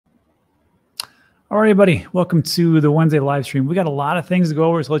All right, everybody. Welcome to the Wednesday live stream. We got a lot of things to go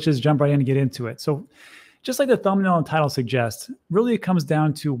over, so let's just jump right in and get into it. So just like the thumbnail and title suggest, really it comes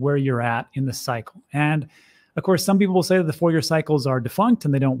down to where you're at in the cycle. And of course, some people will say that the 4-year cycles are defunct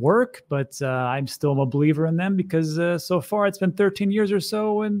and they don't work, but I'm still a believer in them because so far it's been 13 years or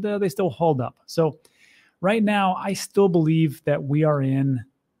so and they still hold up. So right now, I still believe that we are in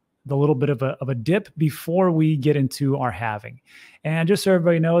the little bit of a dip before we get into our halving. And just so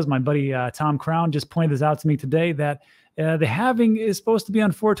everybody knows, my buddy Tom Crown just pointed this out to me today that the halving is supposed to be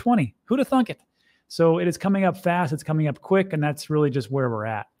on 420. Who'd have thunk it? So it is coming up fast, it's coming up quick, and that's really just where we're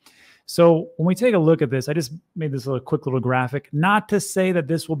at. So when we take a look at this, I just made this quick little graphic, not to say that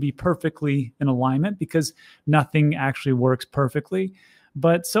this will be perfectly in alignment because nothing actually works perfectly.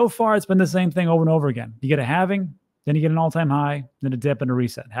 But so far, it's been the same thing over and over again. You get a halving, then you get an all-time high, then a dip and a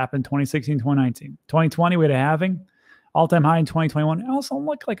reset. Happened 2016, 2019. 2020, we had a halving, all-time high in 2021. It also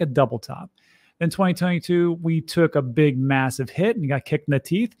looked like a double top. Then 2022, we took a big, massive hit and got kicked in the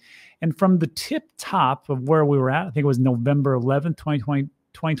teeth. And from the tip top of where we were at, I think it was November 11th,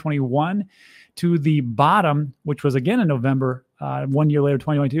 2021, to the bottom, which was again in November, 1 year later,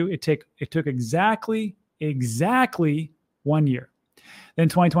 2022, it took exactly 1 year. Then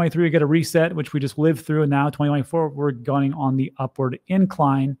 2023, we get a reset, which we just lived through. And now 2024, we're going on the upward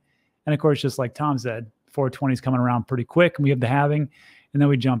incline. And of course, just like Tom said, 420 is coming around pretty quick. And we have the halving, and then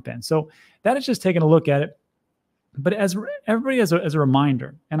we jump in. So that is just taking a look at it. But as everybody, as a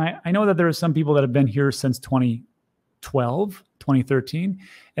reminder, and I know that there are some people that have been here since 2012, 2013,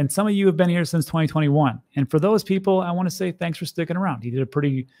 and some of you have been here since 2021. And for those people, I want to say thanks for sticking around. You did a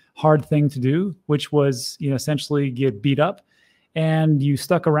pretty hard thing to do, which was, essentially get beat up. And you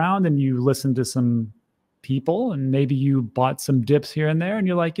stuck around and you listened to some people and maybe you bought some dips here and there and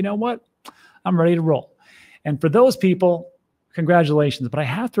you're like, you know what? I'm ready to roll. And for those people, congratulations. But I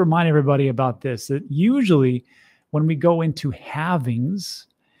have to remind everybody about this, that usually when we go into halvings,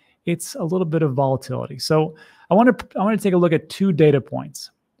 it's a little bit of volatility. So I want to take a look at 2 data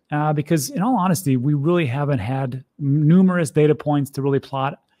points because in all honesty, we really haven't had numerous data points to really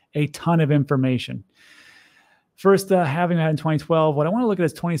plot a ton of information. First halving I had in 2012. What I want to look at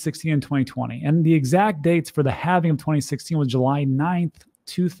is 2016 and 2020. And the exact dates for the halving of 2016 was July 9th,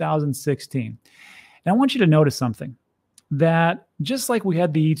 2016. And I want you to notice something, that just like we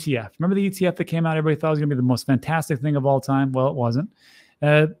had the ETF. Remember the ETF that came out, everybody thought it was going to be the most fantastic thing of all time? Well, it wasn't.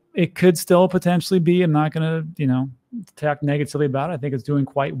 It could still potentially be. I'm not going to, talk negatively about it. I think it's doing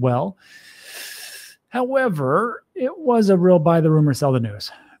quite well. However, it was a real buy the rumor, sell the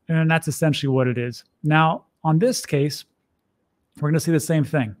news. And that's essentially what it is. Now, on this case, we're going to see the same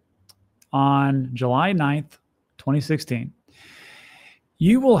thing. On July 9th, 2016,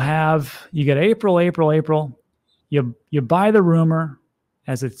 you get April. You buy the rumor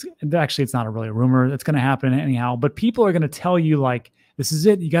as it's not a really rumor. It's going to happen anyhow. But people are going to tell you like, this is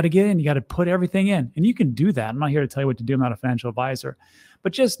it. You got to get in. You got to put everything in. And you can do that. I'm not here to tell you what to do. I'm not a financial advisor.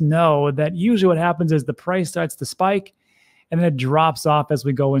 But just know that usually what happens is the price starts to spike and then it drops off as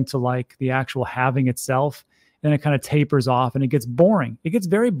we go into like the actual halving itself. Then it kind of tapers off and it gets boring. It gets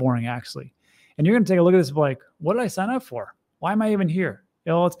very boring, actually. And you're going to take a look at this and be like, what did I sign up for? Why am I even here?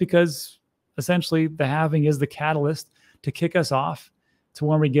 It's because essentially the halving is the catalyst to kick us off to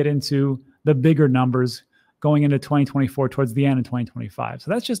when we get into the bigger numbers going into 2024 towards the end of 2025. So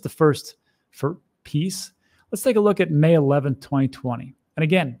that's just the first piece. Let's take a look at May 11th, 2020. And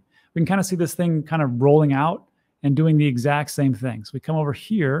again, we can kind of see this thing kind of rolling out and doing the exact same thing. So we come over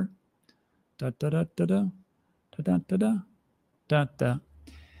here.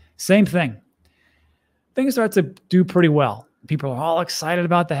 Same thing. Things start to do pretty well. People are all excited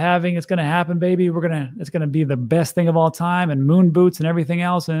about the halving. It's going to happen, baby. It's going to be the best thing of all time, and moon boots and everything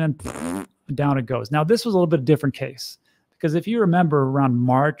else. And then down it goes. Now, this was a little bit different case because if you remember around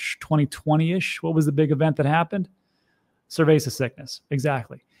March 2020-ish, what was the big event that happened? Cerveza sickness.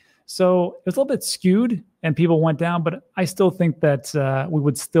 Exactly. So it was a little bit skewed and people went down, but I still think that we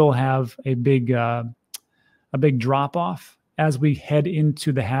would still have a big drop off as we head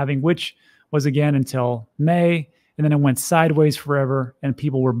into the halving, which was again until May. And then it went sideways forever and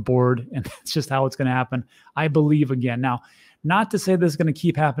people were bored. And that's just how it's going to happen, I believe, again. Now, not to say this is going to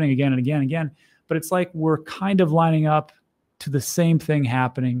keep happening again and again and again, but it's like we're kind of lining up to the same thing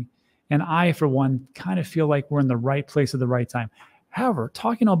happening. And I, for one, kind of feel like we're in the right place at the right time. However,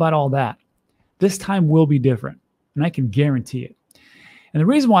 talking about all that, this time will be different, and I can guarantee it. And the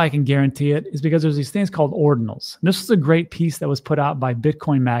reason why I can guarantee it is because there's these things called ordinals. And this was a great piece that was put out by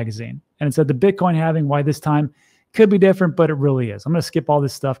Bitcoin Magazine. And it said the Bitcoin halving, why this time could be different, but it really is. I'm going to skip all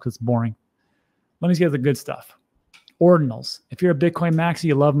this stuff because it's boring. Let me get the good stuff. Ordinals. If you're a Bitcoin maxi,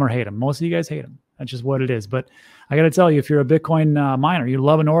 you love them or hate them. Most of you guys hate them. That's just what it is. But I got to tell you, if you're a Bitcoin miner, you're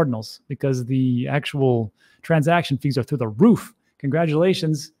loving ordinals because the actual transaction fees are through the roof.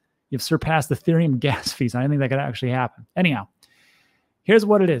 Congratulations. You've surpassed the Ethereum gas fees. I didn't think that could actually happen. Anyhow, here's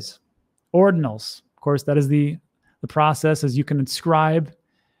what it is. Ordinals. Of course, that is the process as you can inscribe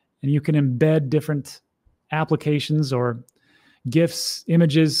and you can embed different applications or GIFs,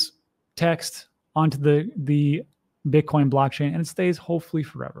 images, text onto the Bitcoin blockchain, and it stays hopefully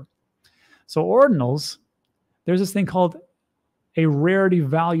forever. So ordinals, there's this thing called a rarity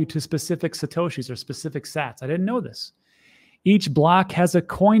value to specific Satoshis or specific sats. I didn't know this. Each block has a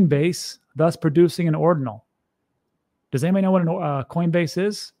Coinbase, thus producing an ordinal. Does anybody know what a Coinbase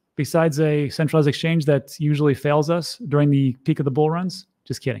is? Besides a centralized exchange that usually fails us during the peak of the bull runs?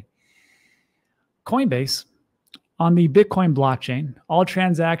 Just kidding. Coinbase, on the Bitcoin blockchain, all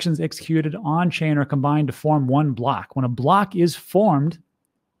transactions executed on-chain are combined to form one block. When a block is formed,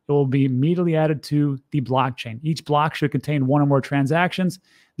 it will be immediately added to the blockchain. Each block should contain one or more transactions,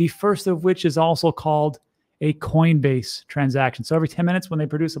 the first of which is also called a Coinbase transaction. So every 10 minutes when they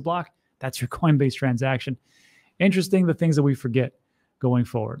produce a block, that's your Coinbase transaction. Interesting, the things that we forget going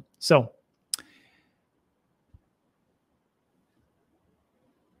forward. So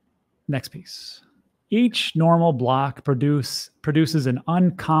next piece. Each normal block produces an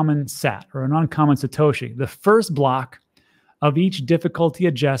uncommon sat or an uncommon Satoshi. The first block of each difficulty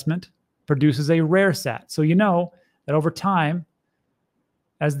adjustment produces a rare sat. So you know that over time,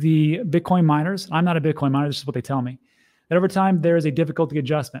 as the Bitcoin miners, I'm not a Bitcoin miner, this is what they tell me, that over time there is a difficulty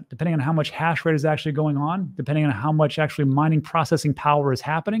adjustment. Depending on how much hash rate is actually going on, depending on how much actually mining processing power is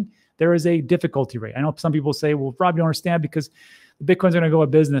happening, there is a difficulty rate. I know some people say, well, Rob, you don't understand because the Bitcoins are going to go out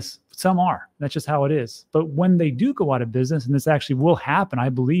of business. Some are. That's just how it is. But when they do go out of business, and this actually will happen, I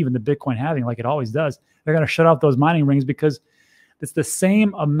believe, in the Bitcoin halving, like it always does, they're going to shut off those mining rings because it's the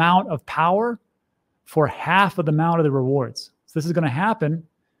same amount of power for half of the amount of the rewards. So this is going to happen.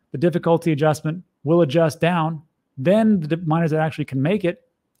 The difficulty adjustment will adjust down. Then the miners that actually can make it,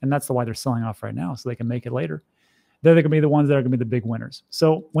 and that's why they're selling off right now, so they can make it later, they're going to be the ones that are going to be the big winners.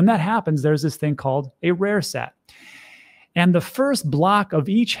 So when that happens, there's this thing called a rare sat. And the first block of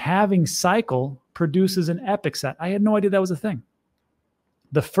each halving cycle produces an epic sat. I had no idea that was a thing.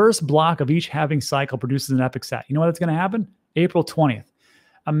 The first block of each halving cycle produces an epic sat. You know what that's going to happen? April 20th.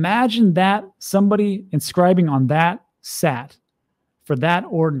 Imagine that somebody inscribing on that sat for that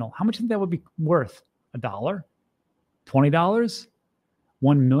ordinal. How much do you think that would be worth? $1? $20?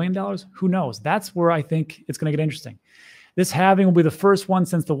 $1 million? Who knows? That's where I think it's going to get interesting. This halving will be the first one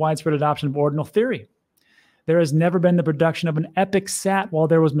since the widespread adoption of ordinal theory. There has never been the production of an epic sat while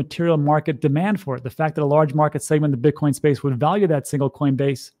there was material market demand for it. The fact that a large market segment of the Bitcoin space would value that single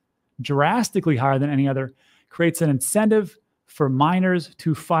Coinbase drastically higher than any other creates an incentive for miners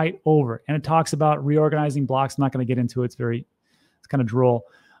to fight over it. And it talks about reorganizing blocks. I'm not going to get into it. It's kind of droll.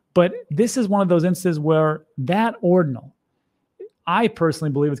 But this is one of those instances where that ordinal, I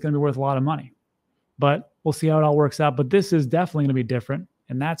personally believe it's going to be worth a lot of money. But we'll see how it all works out. But this is definitely going to be different.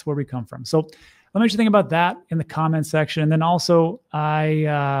 And that's where we come from. So let me know what you think about that in the comment section. And then also,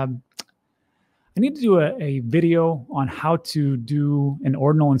 I need to do a video on how to do an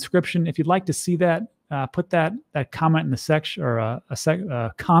ordinal inscription. If you'd like to see that, put that comment in the section or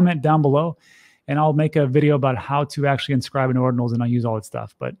a comment down below, and I'll make a video about how to actually inscribe in ordinals, and I'll use all that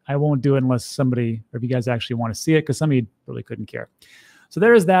stuff. But I won't do it unless somebody, or if you guys actually want to see it, because some of you really couldn't care. So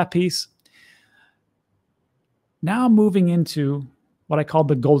there is that piece. Now moving into what I call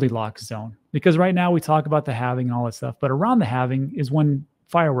the Goldilocks zone, because right now we talk about the halving and all that stuff, but around the halving is when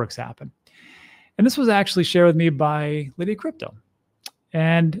fireworks happen. And this was actually shared with me by Lady Crypto.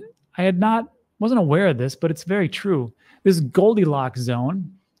 And I wasn't aware of this, but it's very true. This Goldilocks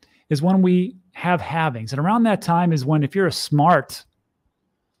zone is when we have halvings. And around that time is when, if you're a smart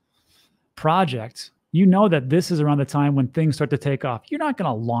project, you know that this is around the time when things start to take off. You're not going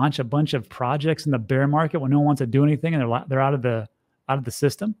to launch a bunch of projects in the bear market when no one wants to do anything and they're out of the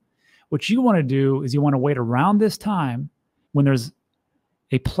system. What you want to do is you want to wait around this time when there's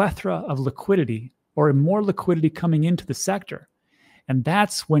a plethora of liquidity or more liquidity coming into the sector. And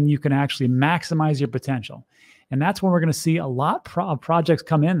that's when you can actually maximize your potential. And that's when we're going to see a lot of projects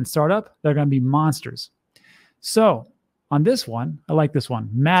come in and start up. They're going to be monsters. So on this one, I like this one.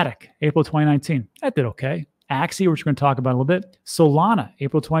 Matic, April 2019. That did okay. Axie, which we're going to talk about in a little bit. Solana,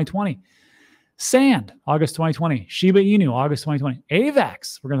 April 2020. Sand, August 2020. Shiba Inu, August 2020.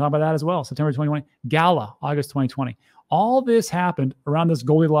 AVAX, we're going to talk about that as well, September 2020. Gala, August 2020. All this happened around this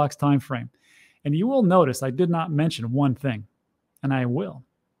Goldilocks time frame. And you will notice I did not mention one thing, and I will.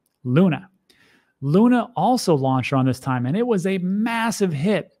 Luna. Luna also launched around this time, and it was a massive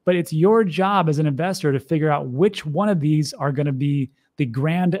hit. But it's your job as an investor to figure out which one of these are going to be the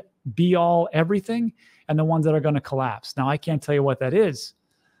grand be-all everything and the ones that are going to collapse. Now, I can't tell you what that is,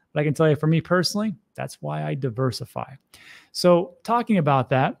 but I can tell you for me personally, that's why I diversify. So talking about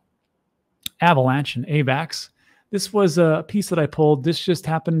that, Avalanche and AVAX, this was a piece that I pulled. This just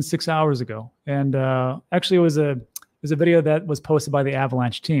happened 6 hours ago. And actually, it was a video that was posted by the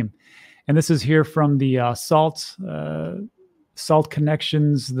Avalanche team. And this is here from the Salt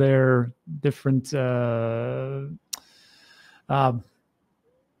Connections, their different, what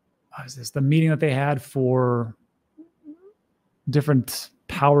is this? The meeting that they had for different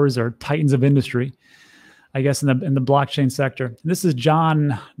powers or titans of industry, I guess, in the blockchain sector. And this is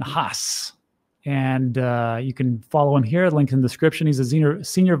John Nahas. And you can follow him here, link in the description. He's a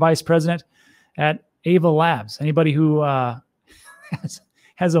senior vice president at Ava Labs. Anybody who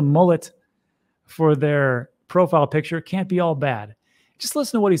has a mullet for their profile picture can't be all bad. Just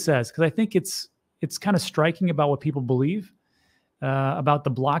listen to what he says, because I think it's kind of striking about what people believe about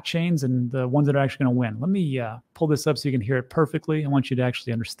the blockchains and the ones that are actually going to win. Let me pull this up so you can hear it perfectly. I want you to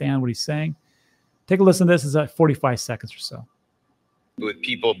actually understand what he's saying. Take a listen to this. It's at 45 seconds or so. With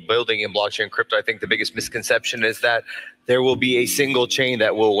people building in blockchain crypto, I think the biggest misconception is that there will be a single chain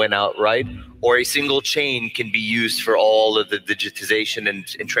that will win outright, or a single chain can be used for all of the digitization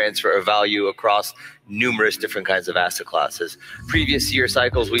and transfer of value across numerous different kinds of asset classes. Previous year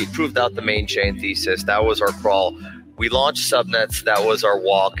cycles, we proved out the main chain thesis. That was our crawl. We launched subnets, that was our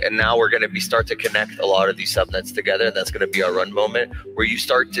walk, and now we're going to start to connect a lot of these subnets together, and that's going to be our run moment, where you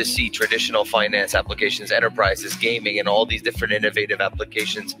start to see traditional finance applications, enterprises, gaming, and all these different innovative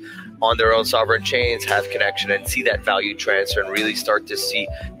applications on their own sovereign chains have connection and see that value transfer and really start to see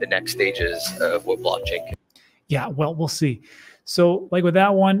the next stages of what blockchain can. Yeah, well, we'll see. So like with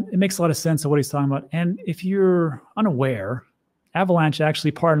that one, it makes a lot of sense of what he's talking about. And if you're unaware, Avalanche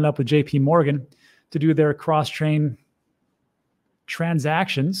actually partnered up with JP Morgan to do their cross-chain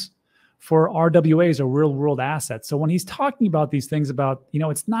transactions for RWAs, or real world assets. So when he's talking about these things about,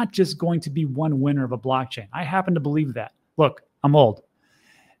 it's not just going to be one winner of a blockchain. I happen to believe that. Look, I'm old,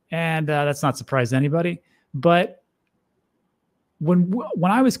 and that's not surprising to anybody. But when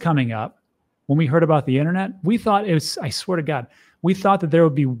I was coming up, when we heard about the internet, we thought it was, I swear to God, we thought that there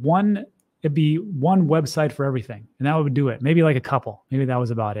would be one website for everything, and that would do it. Maybe like a couple, maybe that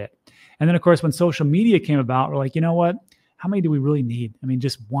was about it. And then of course, when social media came about, we're like, you know what? How many do we really need? I mean,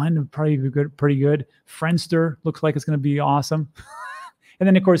 just one would probably be good, pretty good. Friendster looks like it's going to be awesome. And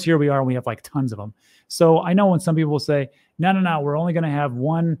then of course, here we are, and we have like tons of them. So I know when some people will say, no, we're only going to have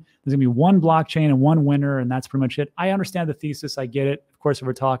one, there's going to be one blockchain and one winner, and that's pretty much it. I understand the thesis. I get it. Of course, if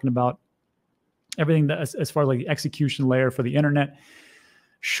we're talking about everything that, as far as like the execution layer for the internet,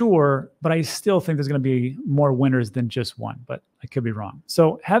 sure, but I still think there's going to be more winners than just one, but I could be wrong.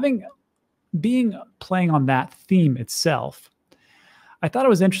 So playing on that theme itself, I thought it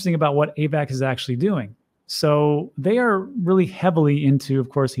was interesting about what AVAX is actually doing. So they are really heavily into, of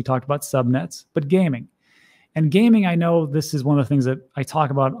course, he talked about subnets, but gaming. And gaming, I know this is one of the things that I talk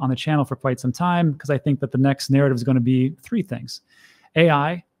about on the channel for quite some time, because I think that the next narrative is going to be three things.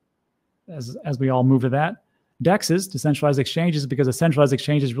 AI, as we all move to that. DEXs, decentralized exchanges, because the centralized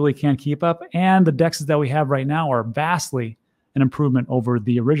exchanges really can't keep up. And the DEXs that we have right now are vastly an improvement over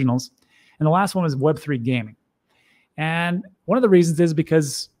the originals. And the last one is Web3 gaming. And one of the reasons is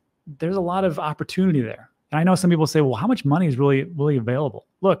because there's a lot of opportunity there. And I know some people say, well, how much money is really available?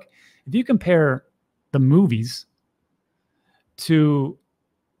 Look, if you compare the movies to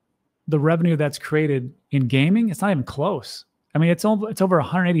the revenue that's created in gaming, it's not even close. I mean, it's over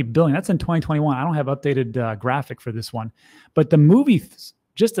 180 billion. That's in 2021. I don't have updated graphic for this one. But the movies,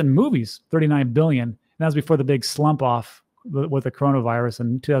 just in movies, 39 billion. And that was before the big slump off with the coronavirus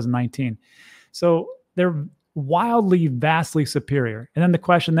in 2019. So they're wildly, vastly superior. And then the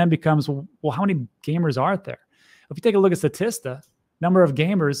question then becomes, well, how many gamers are there? If you take a look at Statista, number of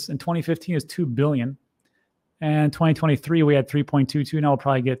gamers in 2015 is 2 billion. And 2023, we had 3.22. Now we'll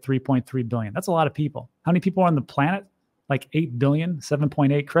probably get 3.3 billion. That's a lot of people. How many people are on the planet? Like 8 billion,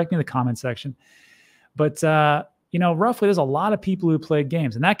 7.8. Correct me in the comment section. But, roughly there's a lot of people who play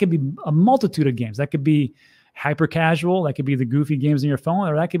games. And that could be a multitude of games. That could be hyper casual. That could be the goofy games on your phone,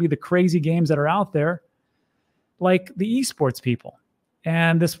 or that could be the crazy games that are out there, like the esports people.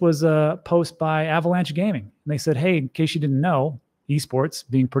 And this was a post by Avalanche Gaming. And they said, hey, in case you didn't know, esports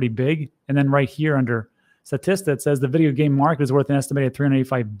being pretty big. And then right here under Statista, it says the video game market is worth an estimated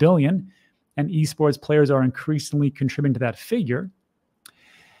 385 billion, and esports players are increasingly contributing to that figure.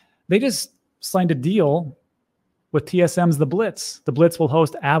 They just signed a deal with TSM's The Blitz. The Blitz will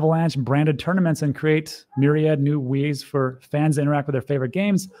host Avalanche branded tournaments and create myriad new ways for fans to interact with their favorite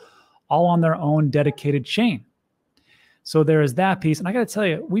games, all on their own dedicated chain. So there is that piece. And I got to tell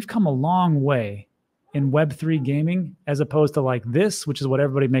you, we've come a long way in Web3 gaming as opposed to like this, which is what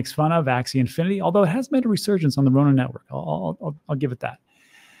everybody makes fun of, Axie Infinity, although it has made a resurgence on the Rona network. I'll give it that.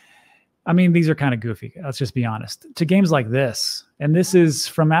 I mean, these are kind of goofy. Let's just be honest. To games like this, and this is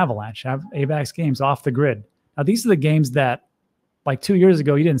from Avalanche, AVAX games, off the grid. Now, these are the games that, like 2 years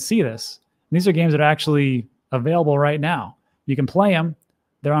ago, you didn't see this. These are games that are actually available right now. You can play them.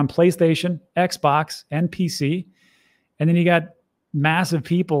 They're on PlayStation, Xbox, and PC. And then you got massive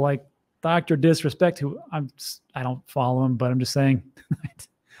people like Dr. Disrespect, who I don't follow him, but I'm just saying,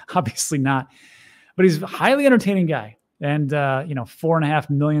 obviously not. But he's a highly entertaining guy. And, 4.5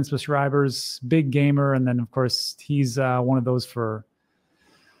 million subscribers, big gamer. And then, of course, he's one of those for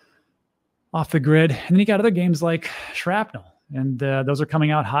off the grid. And then you got other games like Shrapnel. And those are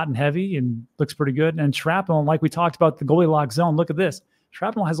coming out hot and heavy and looks pretty good. And Shrapnel, like we talked about the Goldilocks zone, look at this.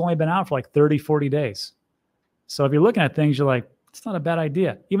 Shrapnel has only been out for like 30, 40 days. So if you're looking at things, you're like, it's not a bad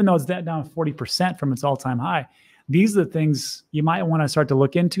idea. Even though it's down 40% from its all-time high, these are the things you might want to start to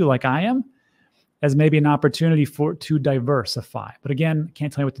look into, like I am, as maybe an opportunity to diversify. But again, I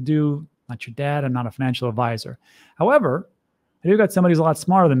can't tell you what to do. Not your dad. I'm not a financial advisor. However, I do got somebody who's a lot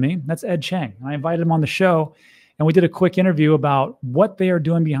smarter than me. That's Ed Chang. I invited him on the show, and we did a quick interview about what they are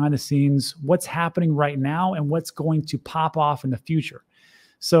doing behind the scenes, what's happening right now, and what's going to pop off in the future.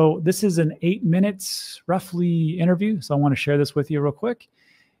 So this is an 8 minutes roughly interview. So I want to share this with you real quick,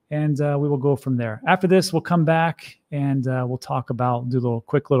 and we will go from there. After this, we'll come back and we'll talk about, do a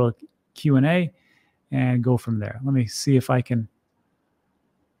quick little Q&A and go from there. Let me see if I can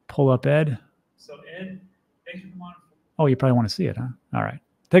pull up Ed. So Ed, thanks for coming on. Oh, you probably want to see it, huh? All right.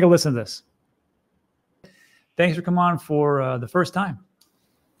 Take a listen to this. Thanks for coming on for the first time.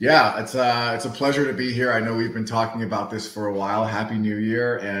 Yeah, it's a pleasure to be here. I know we've been talking about this for a while. Happy New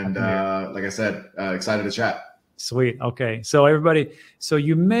Year. And like I said, excited to chat. Sweet. Okay. So everybody, so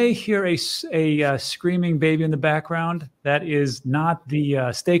you may hear a screaming baby in the background. That is not the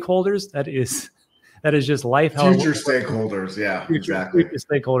stakeholders. That is just life. Future stakeholders. Yeah, exactly. Future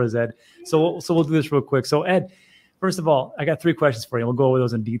stakeholders, Ed. So we'll do this real quick. So Ed, first of all, I got 3 questions for you. We'll go over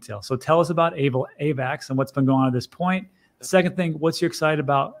those in detail. So tell us about AVAX and what's been going on at this point. The second thing, what's you excited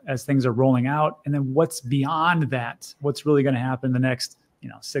about as things are rolling out? And then what's beyond that? What's really going to happen in the next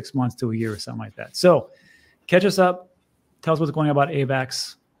 6 months to a year or something like that? So catch us up. Tell us what's going on about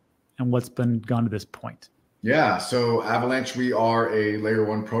AVAX and what's been gone to this point. Yeah, so Avalanche, we are a layer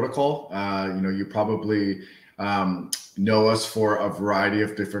 1 protocol. You probably know us for a variety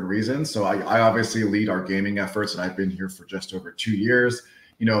of different reasons. So I obviously lead our gaming efforts, and I've been here for just over 2 years.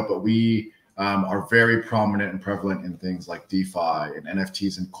 But we are very prominent and prevalent in things like DeFi and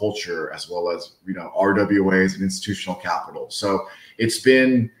NFTs and culture, as well as RWAs and institutional capital. So it's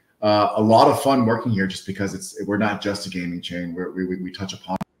been a lot of fun working here, just because we're not just a gaming chain. We touch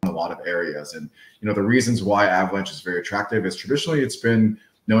upon a lot of areas, and the reasons why Avalanche is very attractive is traditionally it's been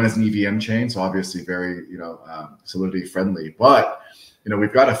known as an EVM chain, so obviously very Solidity friendly. But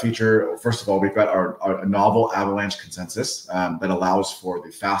we've got a feature. First of all, we've got our novel Avalanche consensus that allows for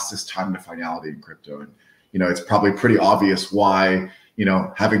the fastest time to finality in crypto. And it's probably pretty obvious why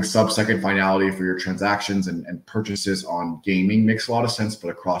having sub-second finality for your transactions and purchases on gaming makes a lot of sense. But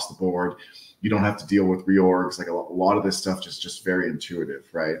across the board, you don't have to deal with reorgs. Like a lot of this stuff just very intuitive,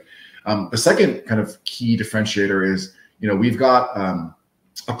 right? The second kind of key differentiator is we've got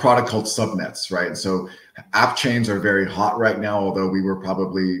a product called subnets, right? And so app chains are very hot right now, although we were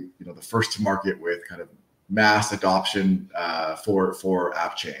probably the first to market with kind of mass adoption for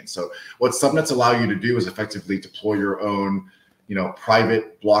app chains. So what subnets allow you to do is effectively deploy your own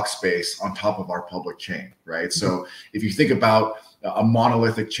private block space on top of our public chain, right? So if you think about a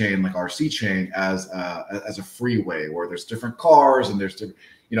monolithic chain like RC chain as a freeway where there's different cars and there's different,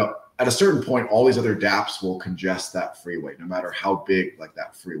 at a certain point, all these other dApps will congest that freeway, no matter how big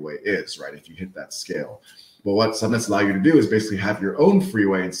that freeway is, right? If you hit that scale. Well, what subnets allow you to do is basically have your own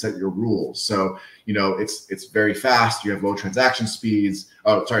freeway and set your rules. So, it's very fast. You have low transaction speeds.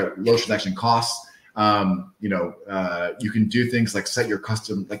 Low transaction costs. You can do things like set your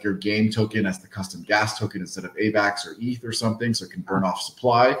custom, like your game token as the custom gas token instead of AVAX or ETH or something, so it can burn off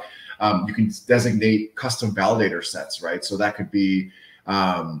supply. You can designate custom validator sets, right? So that could be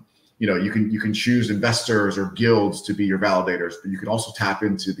you can choose investors or guilds to be your validators, but you can also tap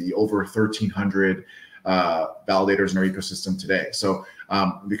into the over 1,300 validators in our ecosystem today. So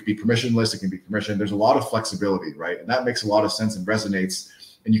it can be permissionless, it can be permissioned. There's a lot of flexibility, right? And that makes a lot of sense and resonates.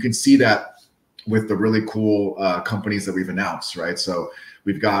 And you can see that with the really cool companies that we've announced, right? So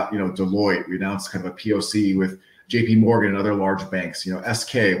we've got, Deloitte. We announced kind of a POC with JP Morgan and other large banks.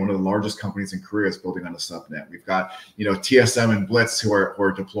 SK, one of the largest companies in Korea, is building on a subnet. We've got, TSM and Blitz who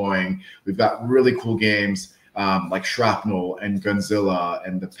are deploying. We've got really cool games like Shrapnel and Gunzilla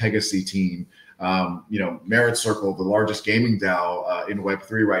and the Pegasus team. Merit Circle, the largest gaming DAO in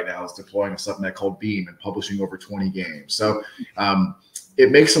Web3 right now, is deploying a subnet called Beam and publishing over 20 games. So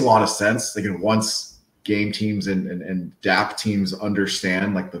it makes a lot of sense. Like, once game teams and DApp teams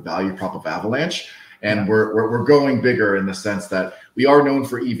understand like the value prop of Avalanche, and we're going bigger in the sense that we are known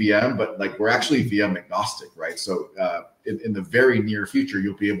for EVM, but like we're actually VM agnostic, right? So in the very near future,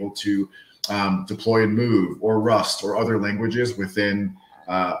 you'll be able to deploy and move or Rust or other languages within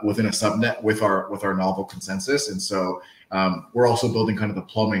a subnet with our novel consensus. And so we're also building kind of the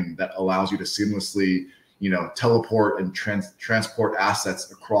plumbing that allows you to seamlessly, teleport and transport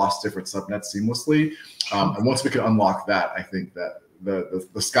assets across different subnets seamlessly. And once we can unlock that, I think that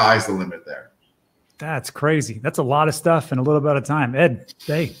the sky's the limit there. That's crazy. That's a lot of stuff in a little bit of time. Ed,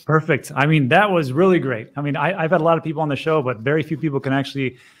 hey, perfect. I mean, that was really great. I mean, I've had a lot of people on the show, but very few people can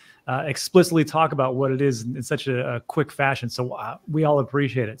actually explicitly talk about what it is in such a quick fashion. So we all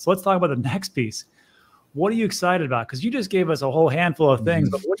appreciate it. So let's talk about the next piece. What are you excited about? Because you just gave us a whole handful of things,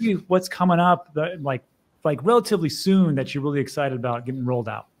 but what's coming up like relatively soon that you're really excited about getting rolled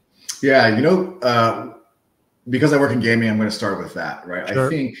out? Yeah, because I work in gaming, I'm going to start with that, right?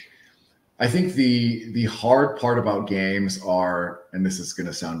 Sure. I think the hard part about games are, and this is going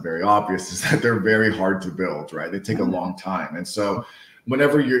to sound very obvious, is that they're very hard to build, right? They take a long time. And so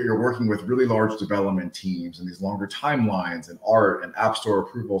whenever you're working with really large development teams and these longer timelines and art and app store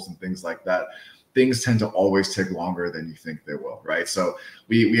approvals and things like that, things tend to always take longer than you think they will, right? So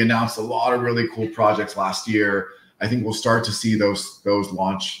we announced a lot of really cool projects last year. I think we'll start to see those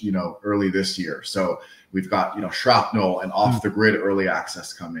launch, early this year. So we've got, Shrapnel and Off the Grid early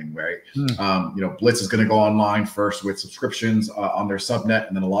access coming, right? Blitz is going to go online first with subscriptions on their subnet,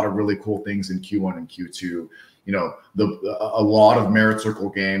 and then a lot of really cool things in Q1 and Q2. A lot of Merit Circle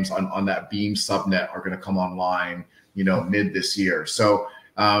games on that Beam subnet are going to come online, mid this year. So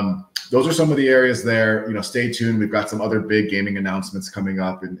those are some of the areas there. Stay tuned. We've got some other big gaming announcements coming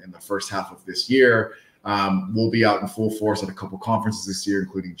up in the first half of this year. We'll be out in full force at a couple conferences this year,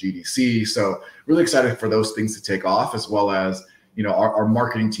 including GDC. So really excited for those things to take off, as well as, our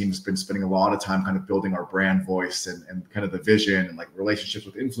marketing team has been spending a lot of time kind of building our brand voice and kind of the vision and like relationships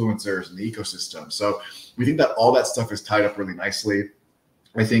with influencers and the ecosystem. So we think that all that stuff is tied up really nicely.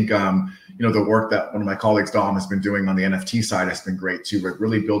 I think, the work that one of my colleagues, Dom, has been doing on the NFT side has been great too. We're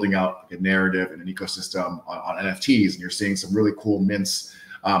really building out a narrative and an ecosystem on NFTs, and you're seeing some really cool mints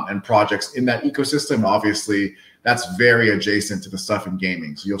and projects in that ecosystem. Obviously, that's very adjacent to the stuff in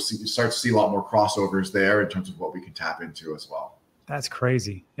gaming. So you start to see a lot more crossovers there in terms of what we can tap into as well. That's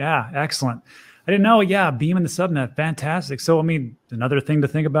crazy. Yeah, excellent. I didn't know. Yeah, Beam in the subnet, fantastic. So, I mean, another thing to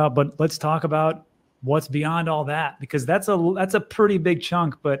think about, but let's talk about what's beyond all that, because that's a pretty big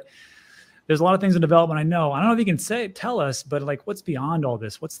chunk, but there's a lot of things in development. I don't know if you can tell us, but like, what's beyond all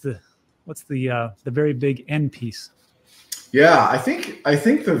this? What's the very big end piece? Yeah, I think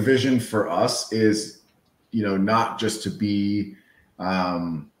the vision for us is, not just to be,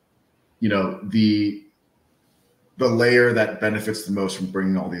 the layer that benefits the most from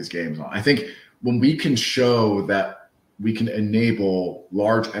bringing all these games on. I think when we can show that we can enable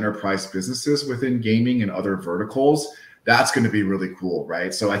large enterprise businesses within gaming and other verticals, that's going to be really cool,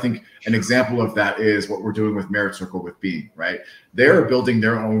 right? So I think an example of that is what we're doing with Merit Circle with Beam, right? They're building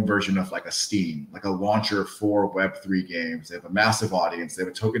their own version of like a Steam, like a launcher for Web3 games. They have a massive audience. They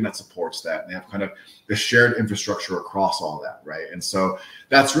have a token that supports that. And they have kind of the shared infrastructure across all that, right? And so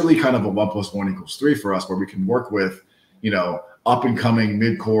that's really kind of a 1 + 1 = 3 for us, where we can work with, up and coming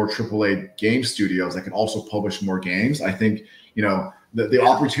mid-core AAA game studios that can also publish more games. I think, the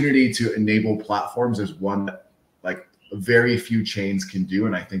opportunity to enable platforms is one that like very few chains can do.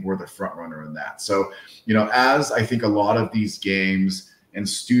 And I think we're the front runner in that. So, as I think a lot of these games and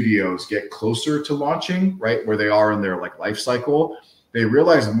studios get closer to launching, right, where they are in their like life cycle, they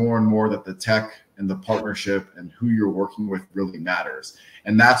realize more and more that the tech and the partnership and who you're working with really matters.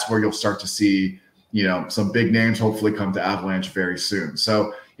 And that's where you'll start to see, some big names hopefully come to Avalanche very soon.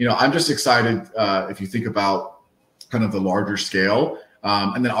 So, I'm just excited if you think about kind of the larger scale,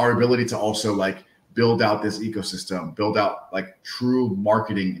 and then our ability to also like build out this ecosystem, build out like true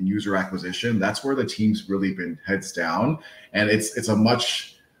marketing and user acquisition. That's where the team's really been heads down. And it's a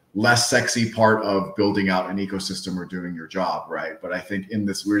much less sexy part of building out an ecosystem or doing your job, right? But I think in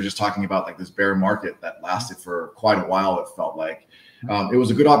this, we were just talking about like this bear market that lasted for quite a while. It felt like it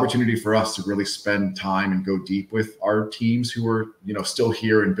was a good opportunity for us to really spend time and go deep with our teams who were, you know, still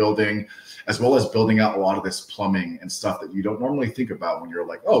here and building, as well as building out a lot of this plumbing and stuff that you don't normally think about when you're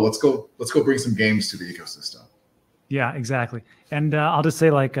like, oh, let's go bring some games to the ecosystem. Yeah, exactly. And I'll just say,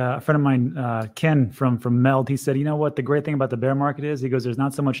 like a friend of mine, Ken from Meld, he said, you know what, the great thing about the bear market is, he goes, there's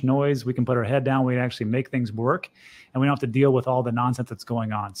not so much noise. We can put our head down. We can actually make things work, and we don't have to deal with all the nonsense that's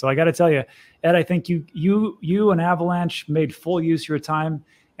going on. So I got to tell you, Ed, I think you and Avalanche made full use of your time.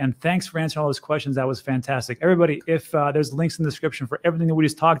 And thanks for answering all those questions. That was fantastic. Everybody, if there's links in the description for everything that we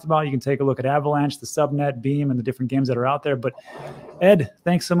just talked about, you can take a look at Avalanche, the subnet, Beam, and the different games that are out there. But Ed,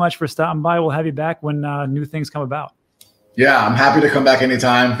 thanks so much for stopping by. We'll have you back when new things come about. Yeah, I'm happy to come back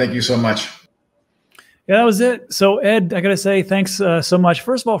anytime. Thank you so much. Yeah, that was it. So Ed, I got to say thanks so much.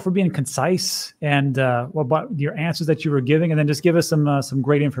 First of all, for being concise and about your answers that you were giving, and then just give us some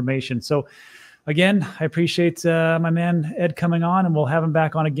great information. So again, I appreciate my man Ed coming on, and we'll have him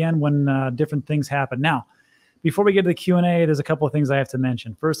back on again when different things happen. Now, before we get to the Q&A, there's a couple of things I have to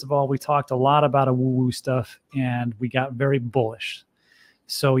mention. First of all, we talked a lot about a woo-woo stuff, and we got very bullish.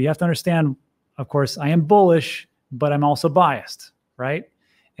 So you have to understand, of course, I am bullish, but I'm also biased, right?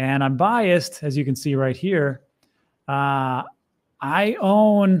 And I'm biased, as you can see right here. I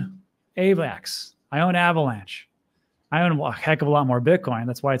own AVAX. I own Avalanche. I own a heck of a lot more Bitcoin.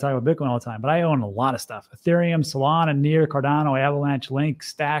 That's why I talk about Bitcoin all the time. But I own a lot of stuff. Ethereum, Solana, Near, Cardano, Avalanche, Link,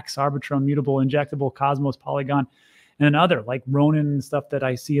 Stacks, Arbitrum, Mutable, Injectable, Cosmos, Polygon, and then other like Ronin and stuff that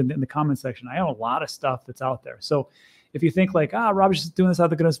I see in the comment section. I own a lot of stuff that's out there. So if you think like, Rob is just doing this out of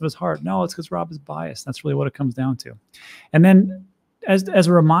the goodness of his heart. No, it's because Rob is biased. That's really what it comes down to. And then as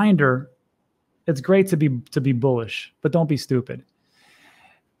a reminder, it's great to be bullish, but don't be stupid.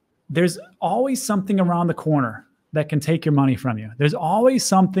 There's always something around the corner that can take your money from you. There's always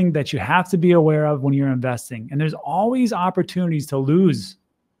something that you have to be aware of when you're investing. And there's always opportunities to lose.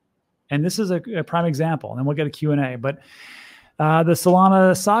 And this is a prime example. And then we'll get a Q&A. But the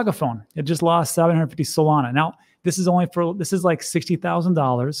Solana Saga phone, it just lost 750 Solana. Now, this is like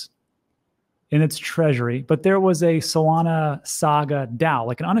 $60,000 in its treasury, but there was a Solana Saga DAO,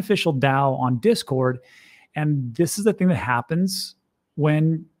 like an unofficial DAO on Discord. And this is the thing that happens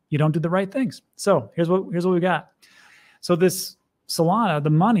when you don't do the right things. So here's what we got. So this Solana,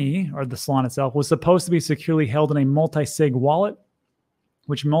 the money, or the Solana itself, was supposed to be securely held in a multi-sig wallet,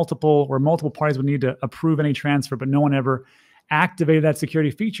 which multiple parties would need to approve any transfer, but no one ever activated that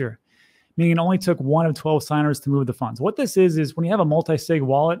security feature, meaning it only took 1 of 12 signers to move the funds. What this is when you have a multi-sig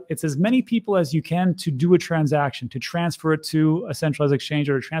wallet, it's as many people as you can to do a transaction, to transfer it to a centralized exchange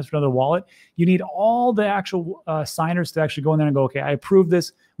or to transfer to another wallet. You need all the actual signers to actually go in there and go, okay, I approve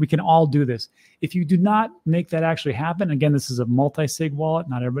this. We can all do this. If you do not make that actually happen, again, this is a multi-sig wallet.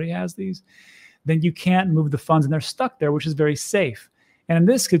 Not everybody has these. Then you can't move the funds and they're stuck there, which is very safe. And in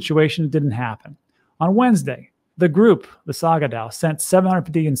this situation, it didn't happen. On Wednesday, the group, the Saga DAO, sent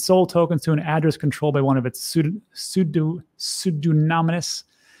 750 in SOL tokens to an address controlled by one of its pseudonymous,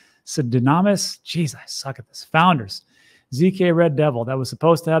 geez, I suck at this, founders, ZK Red Devil, that was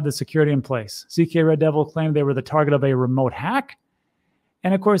supposed to have the security in place. ZK Red Devil claimed they were the target of a remote hack.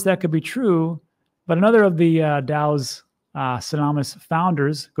 And of course, that could be true. But another of the DAO's synonymous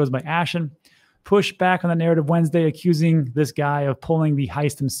founders, goes by Ashen, pushed back on the narrative Wednesday, accusing this guy of pulling the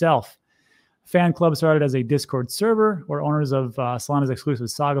heist himself. Fan club started as a Discord server where owners of Solana's exclusive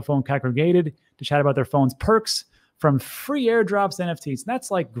Saga phone congregated to chat about their phone's perks, from free airdrops to NFTs. And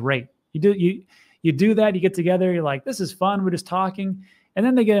that's like great. You do that, you get together, you're like, this is fun, we're just talking. And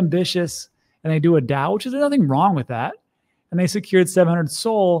then they get ambitious and they do a DAO, which is nothing wrong with that. And they secured 700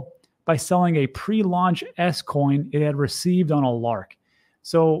 SOL by selling a pre-launch S coin it had received on a lark.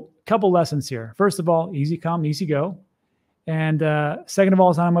 So a couple lessons here. First of all, easy come, easy go. And second of all,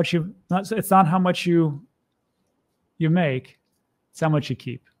 it's not how much you make, it's how much you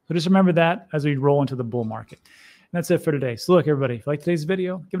keep. So just remember that as we roll into the bull market. And that's it for today. So look, everybody, if you like today's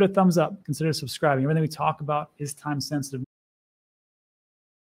video, give it a thumbs up. Consider subscribing. Everything we talk about is time sensitive.